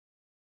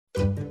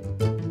Welcome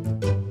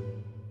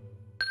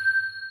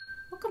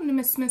to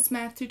Miss Smith's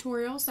Math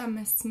Tutorials. I'm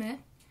Miss Smith.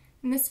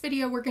 In this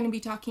video we're going to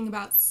be talking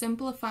about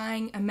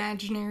simplifying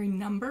imaginary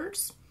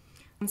numbers.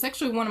 It's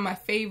actually one of my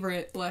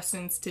favorite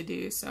lessons to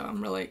do, so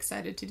I'm really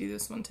excited to do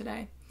this one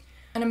today.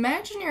 An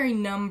imaginary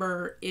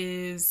number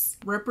is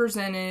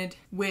represented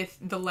with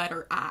the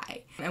letter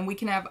I, and we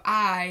can have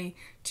I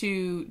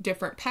to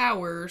different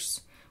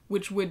powers,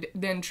 which would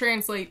then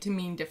translate to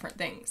mean different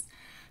things.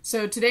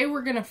 So today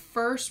we're going to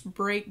first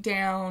break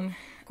down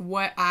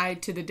what I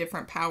to the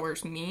different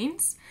powers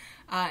means,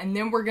 and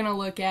then we're going to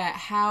look at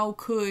how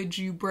could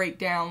you break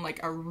down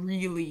like a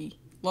really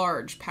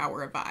large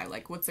power of I,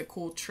 like what's a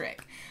cool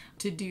trick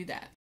to do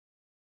that.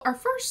 Our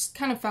first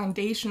kind of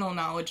foundational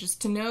knowledge is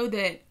to know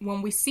that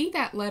when we see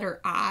that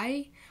letter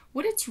I,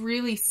 what it's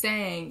really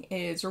saying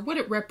is, or what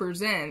it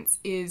represents,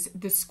 is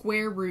the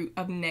square root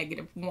of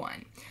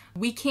 -1.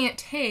 We can't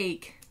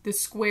take the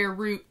square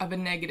root of a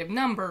negative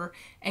number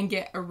and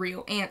get a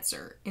real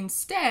answer.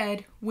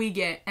 Instead, we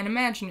get an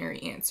imaginary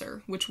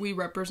answer, which we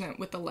represent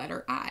with the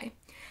letter I.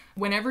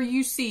 Whenever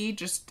you see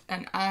just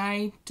an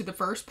I to the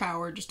first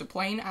power, just a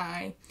plain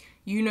I,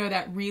 you know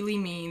that really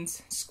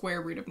means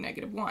square root of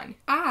 -1.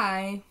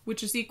 I,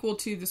 which is equal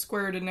to the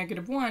square root of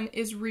 -1,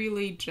 is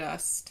really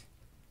just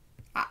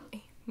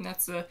I. And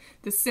that's the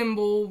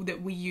symbol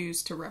that we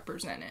use to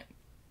represent it.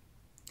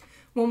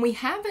 When we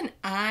have an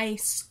I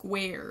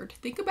squared,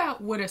 think about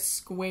what a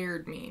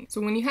squared means.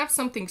 So when you have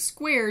something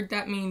squared,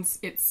 that means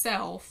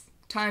itself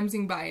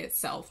timesing by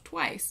itself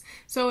twice.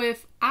 So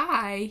if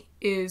I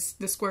is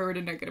the square root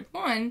of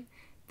 -1,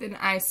 then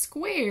I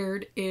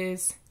squared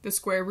is the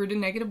square root of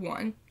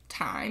 -1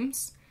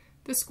 times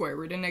the square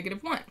root of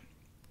 -1.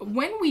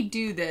 When we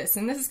do this,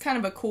 and this is kind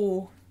of a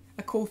cool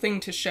thing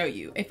to show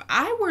you, if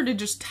I were to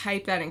just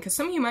type that in, because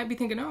some of you might be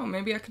thinking, oh,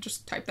 maybe I could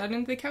just type that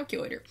into the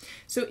calculator.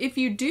 So if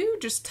you do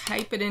just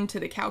type it into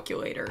the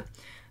calculator,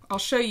 I'll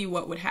show you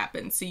what would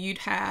happen. So you'd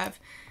have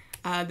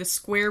the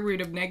square root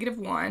of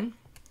 -1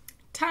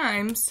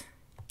 times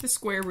the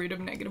square root of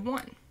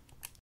 -1.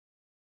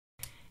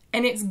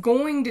 And it's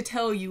going to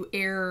tell you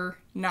error,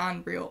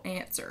 non-real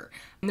answer.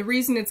 And the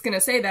reason it's going to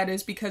say that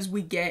is because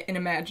we get an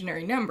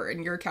imaginary number,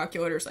 and your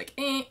calculator's like,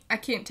 I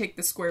can't take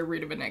the square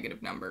root of a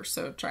negative number,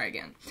 so try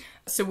again.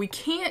 So we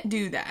can't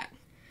do that.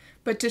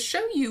 But to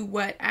show you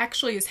what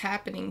actually is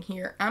happening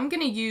here, I'm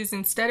going to use,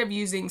 instead of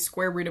using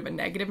square root of a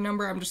negative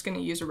number, I'm just going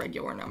to use a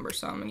regular number.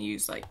 So I'm going to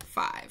use like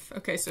 5.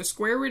 Okay, so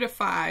square root of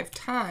 5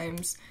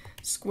 times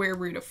square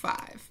root of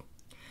 5.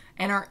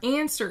 And our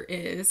answer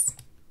is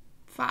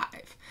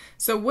 5.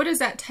 So what does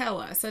that tell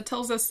us? That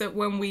tells us that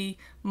when we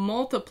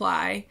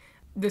multiply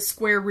the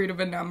square root of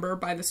a number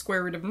by the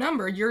square root of a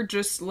number, you're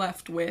just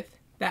left with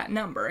that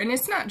number. And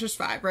it's not just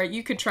 5, right?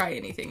 You could try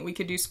anything. We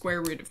could do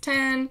square root of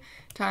 10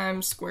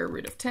 times square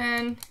root of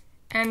 10,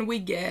 and we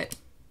get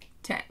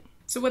 10.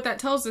 So what that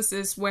tells us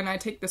is when I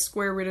take the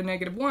square root of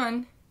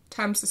 -1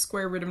 times the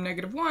square root of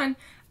 -1,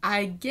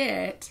 I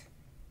get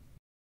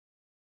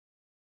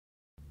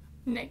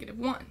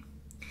 -1.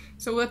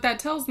 So what that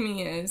tells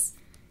me is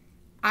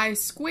I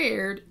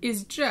squared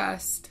is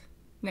just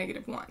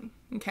 -1,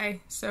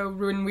 okay? So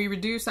when we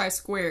reduce I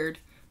squared,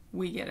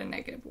 we get a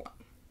 -1.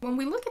 When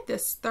we look at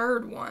this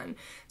third one,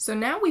 so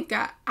now we've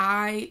got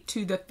I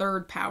to the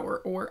third power,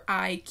 or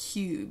I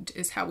cubed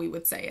is how we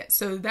would say it.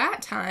 So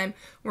that time,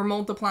 we're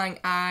multiplying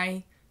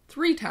I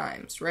 3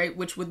 times, right?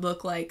 Which would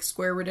look like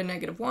square root of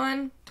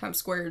 -1 times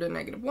square root of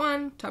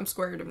 -1 times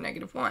square root of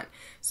 -1.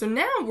 So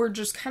now we're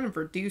just kind of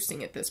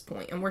reducing at this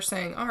point, and we're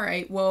saying, all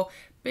right, well,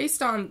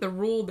 based on the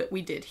rule that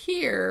we did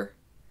here,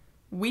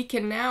 we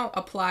can now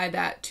apply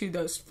that to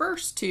those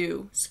first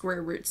two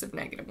square roots of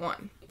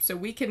 -1. So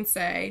we can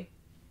say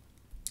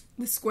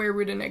the square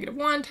root of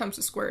 -1 times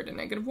the square root of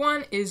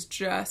 -1 is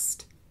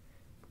just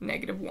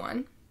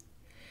 -1.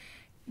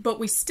 But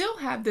we still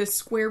have this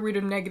square root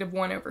of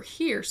 -1 over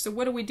here, so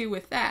what do we do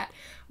with that?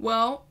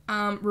 Well,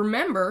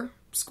 remember,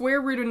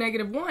 square root of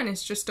 -1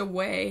 is just a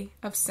way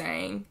of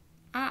saying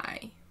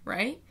I,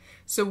 right?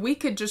 So we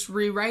could just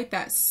rewrite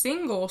that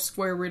single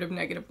square root of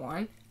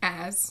 -1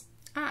 as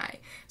I.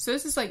 So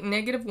this is like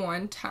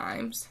 -1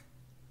 times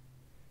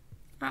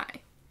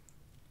I.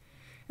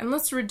 And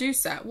let's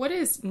reduce that. What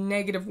is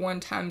 -1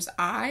 times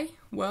I?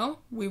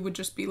 Well, we would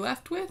just be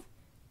left with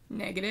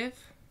 -I.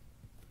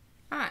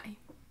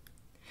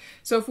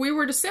 So if we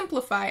were to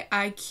simplify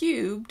I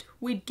cubed,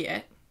 we'd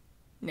get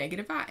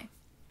 -I.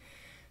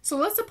 So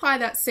let's apply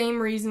that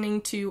same reasoning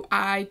to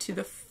I to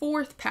the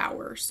fourth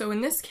power. So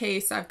in this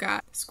case, I've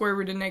got square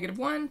root of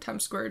 -1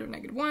 times square root of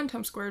 -1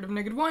 times square root of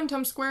 -1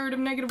 times square root of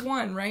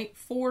 -1, right?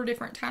 4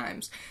 different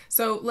times.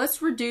 So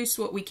let's reduce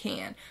what we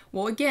can.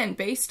 Well, again,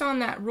 based on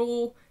that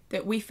rule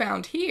that we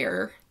found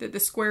here, that the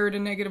square root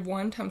of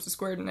 -1 times the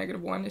square root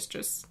of -1 is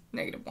just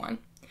 -1,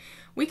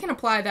 we can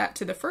apply that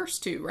to the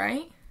first two,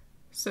 right?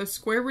 So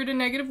square root of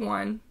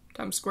 -1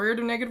 times square root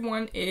of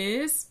 -1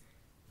 is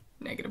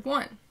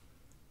 -1.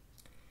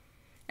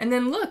 And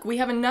then look, we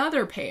have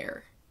another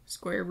pair.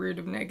 Square root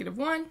of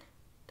 -1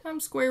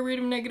 times square root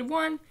of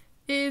 -1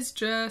 is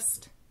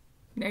just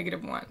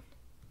 -1.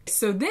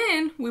 So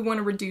then we want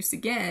to reduce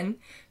again.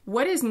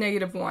 What is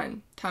negative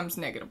 1 times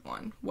negative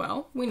 1?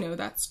 Well, we know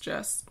that's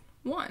just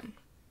 1.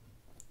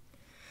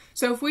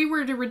 So if we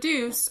were to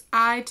reduce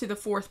I to the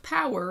 4th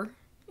power,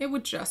 it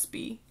would just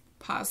be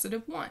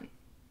positive 1.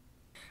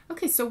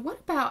 Okay, so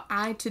what about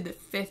I to the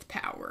 5th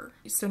power?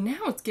 So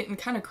now it's getting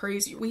kind of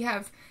crazy. We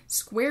have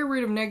square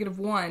root of negative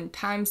 1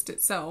 times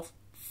itself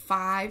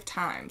 5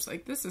 times.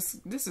 Like this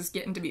is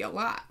getting to be a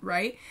lot,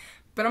 right?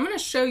 But I'm going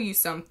to show you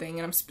something,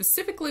 and I'm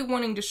specifically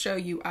wanting to show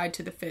you I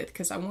to the 5th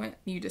because I want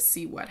you to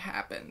see what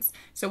happens.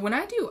 So when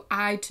I do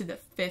I to the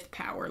 5th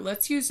power,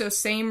 let's use those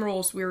same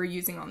rules we were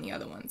using on the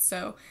other one.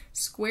 So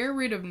square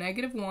root of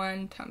negative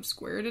 1 times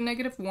square root of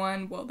negative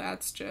 1, well,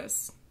 that's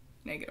just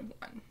negative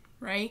 1,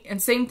 right? And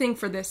same thing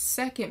for this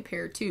second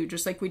pair too,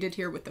 just like we did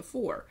here with the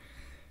 4.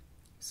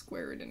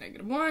 Square root of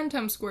negative 1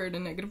 times square root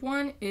of negative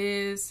 1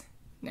 is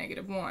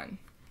negative 1,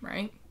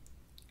 right?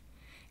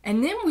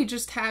 And then we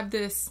just have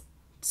this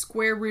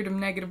square root of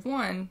negative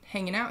 1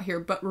 hanging out here.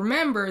 But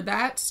remember,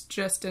 that's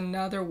just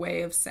another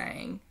way of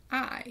saying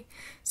I.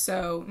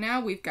 So now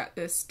we've got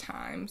this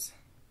times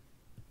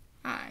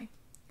I.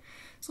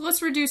 So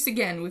let's reduce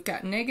again. We've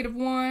got negative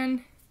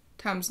 1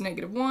 times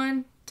negative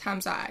 1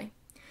 times I.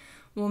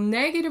 Well,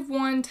 negative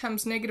 1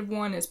 times negative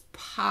 1 is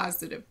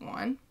positive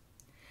 1.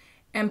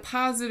 And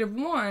positive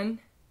 1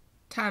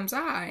 times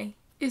I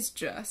is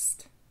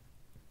just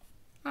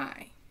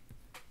I.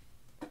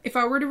 If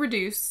I were to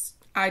reduce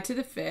I to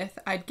the 5th,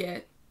 I'd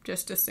get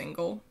just a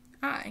single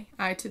I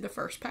to the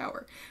 1st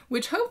power,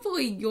 which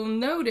hopefully you'll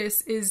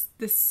notice is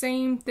the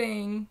same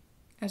thing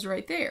as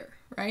right there,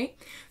 right?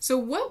 So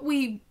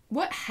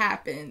what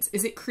happens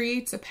is it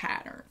creates a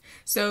pattern.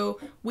 So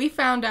we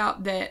found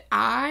out that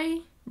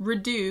I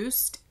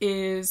reduced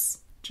is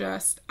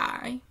just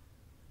I,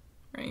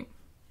 right?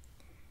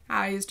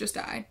 I is just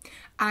I.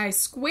 I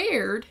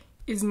squared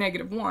is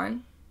negative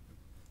 1.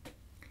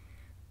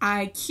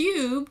 I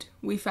cubed,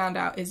 we found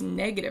out, is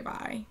negative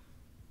I.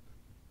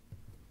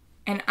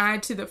 And I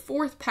to the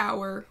 4th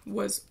power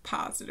was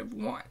positive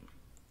 1.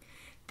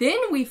 Then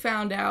we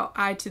found out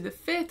I to the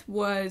 5th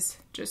was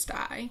just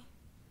I,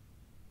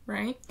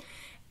 right?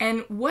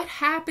 And what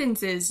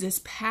happens is this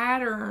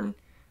pattern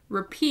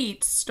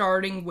repeats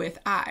starting with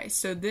I.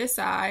 So this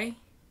I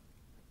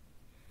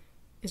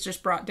is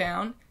just brought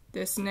down.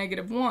 This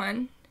negative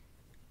 1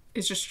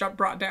 is just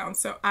brought down.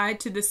 So I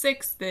to the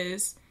 6th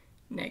is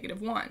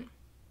negative 1.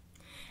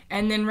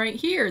 And then right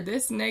here,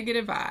 this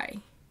negative I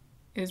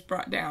is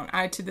brought down.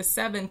 I to the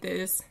 7th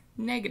is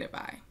negative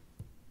I.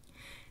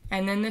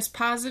 And then this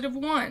positive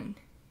 1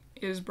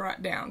 is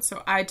brought down.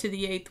 So I to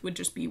the 8th would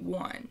just be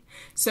 1.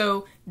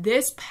 So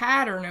this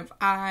pattern of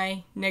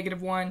I,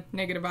 negative 1,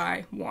 negative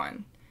I,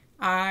 1.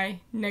 I,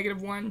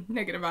 negative 1,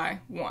 negative I,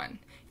 1.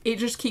 It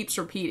just keeps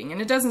repeating.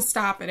 And it doesn't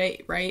stop at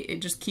 8, right?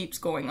 It just keeps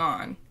going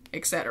on,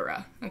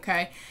 etc.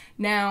 Okay?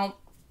 Now,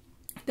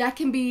 that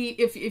can be,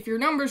 if your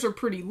numbers are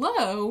pretty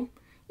low,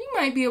 you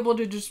might be able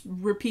to just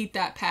repeat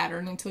that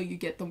pattern until you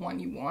get the one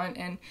you want,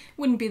 and it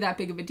wouldn't be that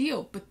big of a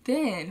deal. But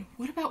then,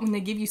 what about when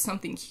they give you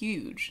something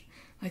huge?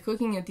 Like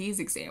looking at these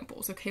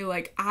examples, okay,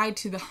 like I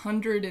to the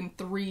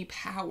 103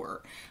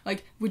 power.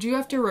 Like, would you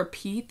have to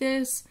repeat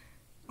this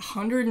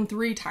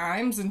 103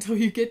 times until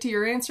you get to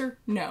your answer?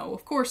 No,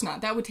 of course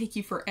not. That would take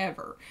you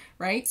forever,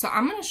 right? So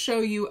I'm going to show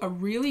you a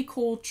really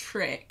cool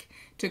trick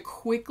to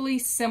quickly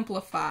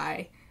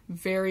simplify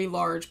very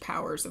large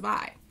powers of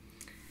I.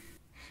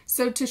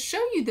 So to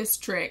show you this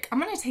trick,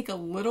 I'm going to take a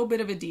little bit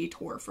of a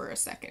detour for a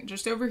second,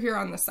 just over here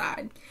on the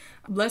side.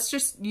 Let's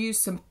just use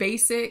some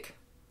basic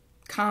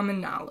common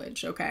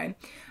knowledge, okay?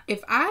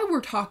 If I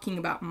were talking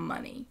about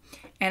money,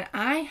 and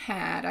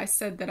I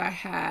said that I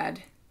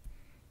had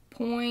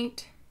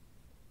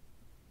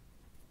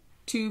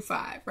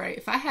 0.25, right?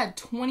 If I had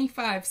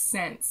 25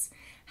 cents,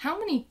 how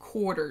many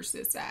quarters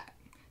is that?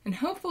 And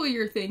hopefully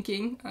you're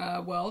thinking,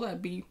 well,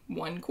 that'd be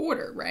 1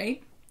 quarter,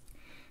 right?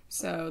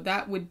 So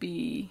that would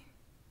be...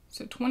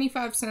 So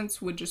 25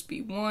 cents would just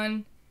be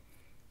 1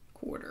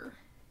 quarter.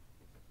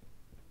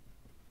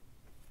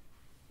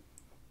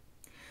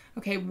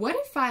 Okay, what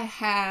if I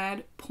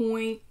had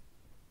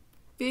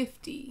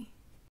 0.50?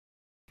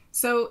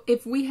 So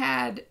if we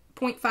had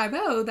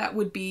 0.50, that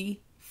would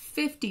be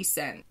 50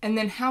 cents. And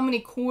then how many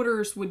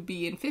quarters would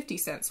be in 50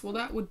 cents? Well,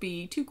 that would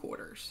be 2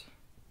 quarters.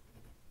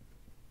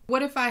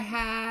 What if I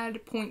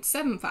had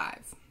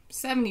 0.75?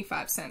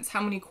 75 cents. How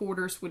many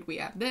quarters would we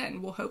have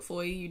then? Well,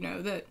 hopefully you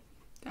know that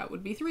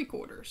would be 3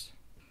 quarters.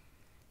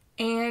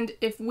 And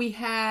if we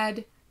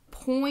had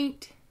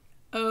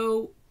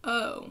 0.00,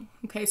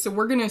 okay, so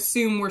we're going to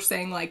assume we're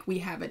saying like we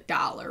have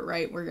 $1,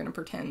 right? We're going to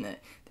pretend that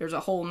there's a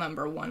whole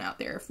number 1 out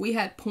there. If we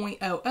had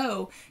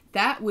 0.00,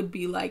 that would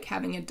be like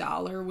having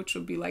 $1, which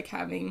would be like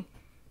having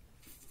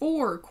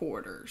 4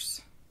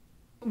 quarters.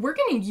 We're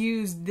going to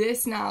use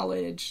this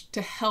knowledge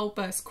to help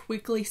us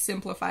quickly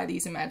simplify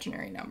these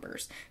imaginary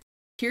numbers.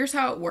 Here's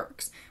how it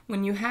works.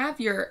 When you have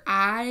your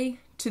I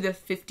to the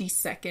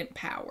 52nd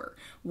power,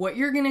 what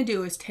you're going to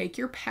do is take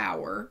your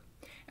power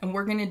and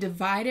we're going to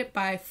divide it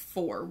by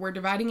 4. We're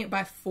dividing it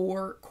by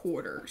 4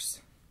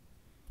 quarters.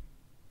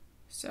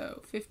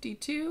 So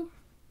 52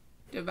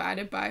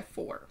 divided by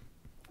 4.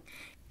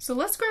 So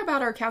let's grab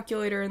out our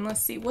calculator and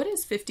let's see, what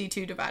is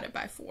 52 divided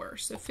by 4?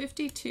 So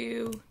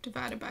 52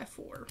 divided by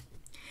 4.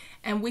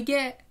 And we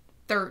get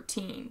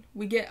 13.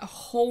 We get a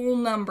whole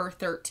number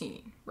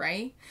 13,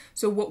 right?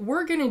 So what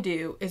we're going to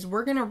do is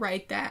we're going to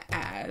write that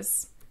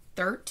as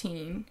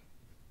 13.00.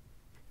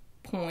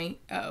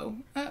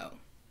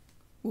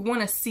 We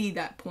want to see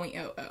that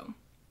 0.00.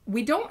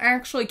 We don't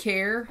actually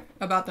care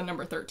about the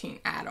number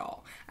 13 at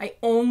all. I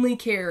only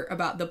care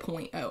about the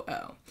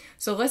 0.00.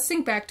 So let's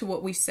think back to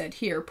what we said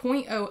here.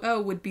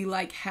 0.00 would be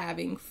like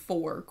having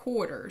 4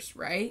 quarters,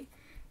 right?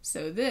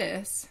 So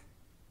this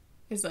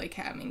is like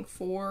having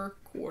 4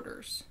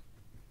 quarters.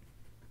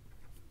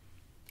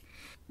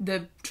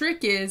 The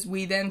trick is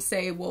we then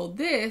say, well,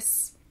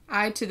 this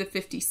I to the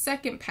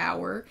 52nd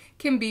power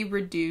can be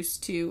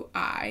reduced to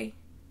I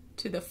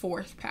to the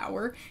 4th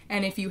power.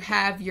 And if you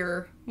have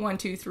your 1,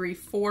 2, 3,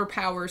 4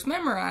 powers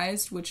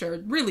memorized, which are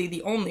really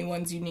the only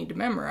ones you need to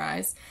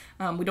memorize,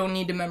 we don't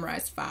need to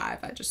memorize 5.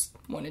 I just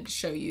wanted to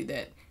show you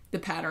that the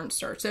pattern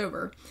starts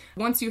over.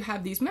 Once you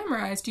have these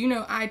memorized, you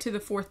know I to the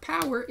 4th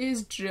power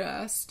is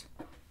just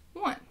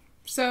 1.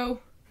 So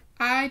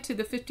I to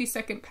the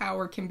 52nd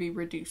power can be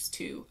reduced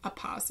to a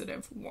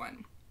positive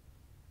 1.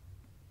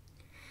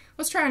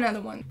 Let's try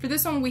another one. For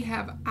this one, we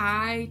have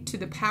I to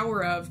the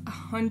power of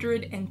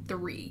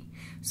 103.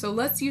 So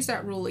let's use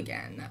that rule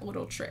again, that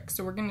little trick.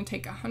 So we're going to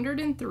take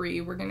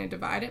 103, we're going to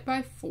divide it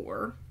by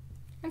 4,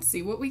 and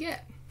see what we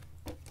get.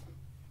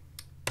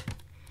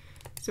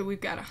 So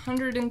we've got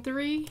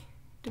 103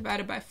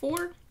 divided by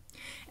 4,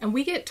 and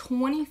we get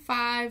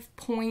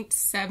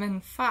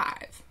 25.75.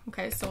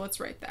 Okay, so let's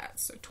write that.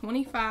 So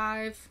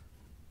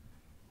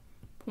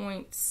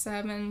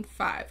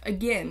 25.75.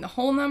 Again, the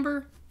whole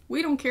number,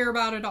 we don't care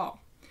about at all.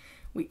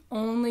 We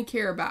only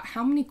care about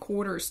how many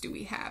quarters do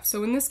we have.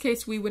 So in this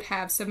case, we would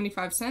have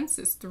 75 cents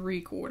is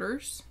 3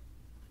 quarters.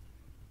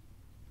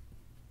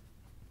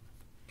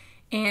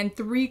 And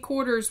 3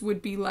 quarters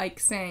would be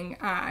like saying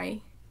I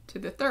to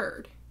the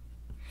 3rd.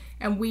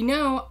 And we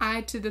know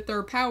I to the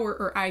 3rd power,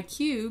 or I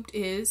cubed,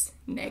 is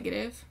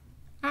negative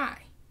I.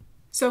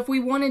 So if we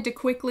wanted to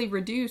quickly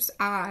reduce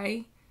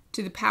I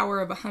to the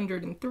power of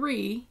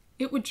 103,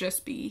 it would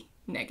just be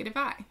negative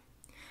I.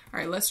 All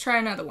right, let's try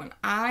another one.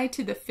 I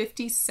to the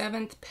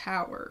 57th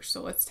power.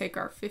 So let's take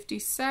our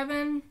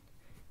 57,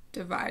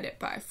 divide it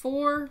by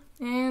 4,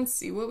 and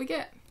see what we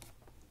get.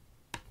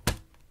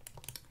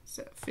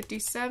 So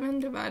 57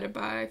 divided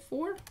by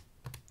 4,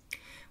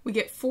 we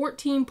get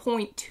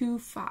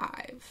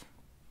 14.25.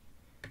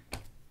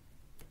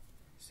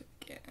 So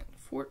again,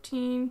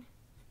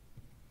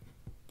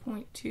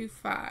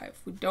 14.25.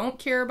 We don't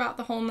care about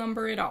the whole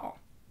number at all.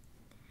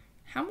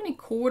 How many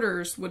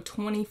quarters would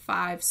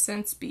 25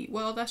 cents be?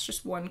 Well, that's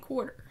just 1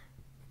 quarter.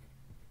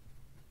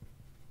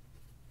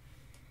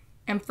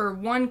 And for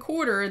 1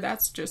 quarter,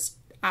 that's just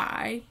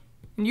I.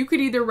 And you could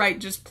either write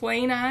just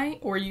plain I,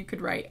 or you could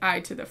write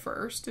I to the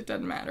 1st. It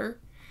doesn't matter.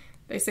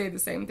 They say the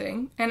same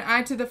thing. And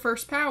I to the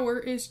 1st power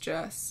is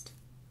just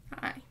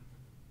I.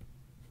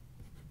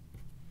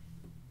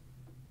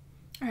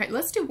 All right,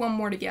 let's do one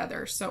more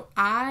together. So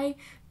I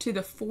to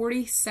the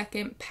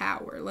 42nd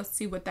power. Let's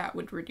see what that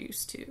would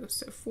reduce to.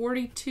 So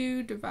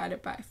 42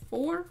 divided by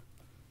 4.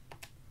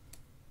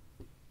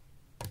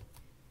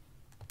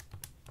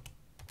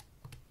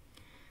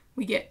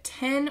 We get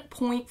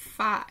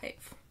 10.5.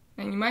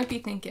 And you might be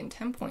thinking,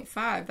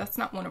 10.5, that's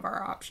not one of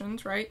our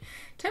options, right?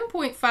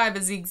 10.5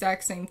 is the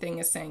exact same thing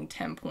as saying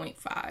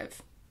 10.5.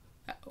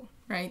 Oh,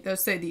 right?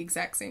 Those say the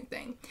exact same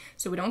thing.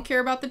 So we don't care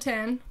about the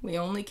 10. We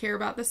only care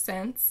about the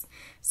cents.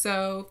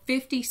 So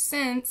 50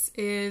 cents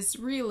is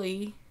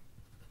really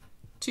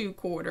 2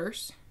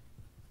 quarters,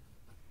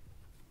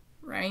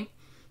 right?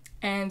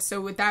 And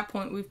so at that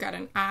point, we've got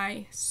an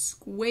I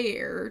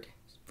squared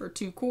for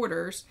 2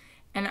 quarters.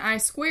 And I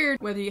squared,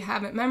 whether you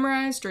have it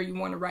memorized or you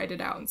want to write it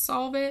out and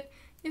solve it,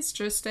 it's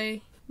just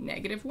a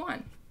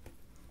 -1.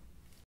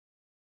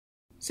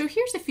 So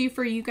here's a few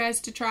for you guys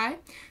to try.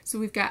 So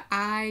we've got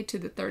I to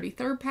the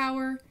 33rd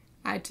power,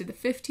 I to the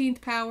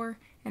 15th power,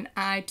 and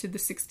I to the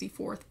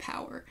 64th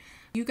power.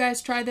 You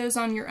guys try those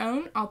on your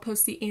own. I'll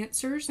post the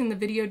answers in the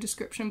video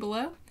description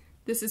below.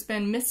 This has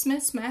been Miss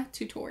Smith's Math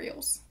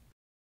Tutorials.